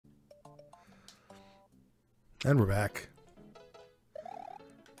And we're back.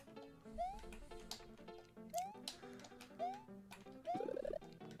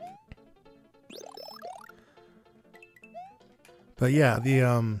 But yeah,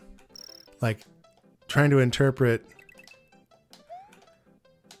 the like trying to interpret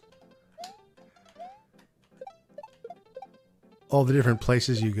all the different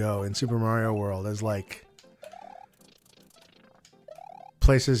places you go in Super Mario World as like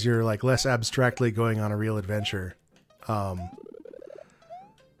places you're like less abstractly going on a real adventure.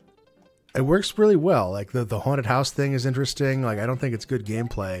 It works really well. Like the haunted house thing is interesting. Like I don't think it's good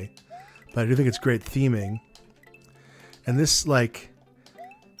gameplay, but I do think it's great theming. And this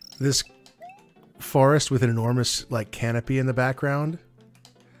this forest with an enormous like canopy in the background,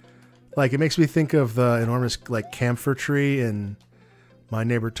 like it makes me think of the enormous like camphor tree in My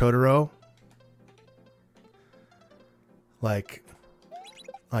Neighbor Totoro. Like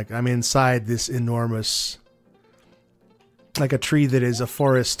I'm inside this enormous, like a tree that is a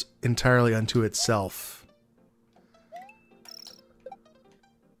forest entirely unto itself.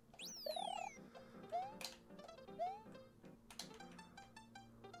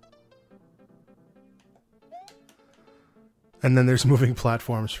 And then there's moving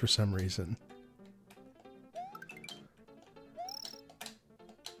platforms for some reason.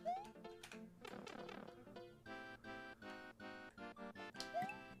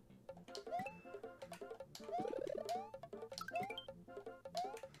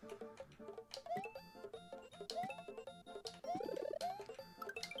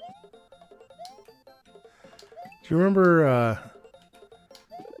 Do you remember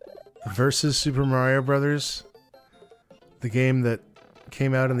Versus Super Mario Brothers? The game that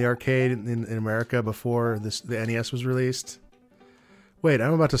came out in the arcade in America before the NES was released. Wait,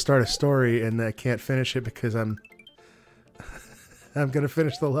 I'm about to start a story and I can't finish it because I'm gonna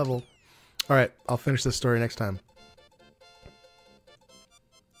finish the level. All right, I'll finish this story next time.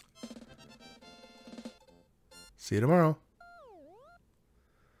 See you tomorrow.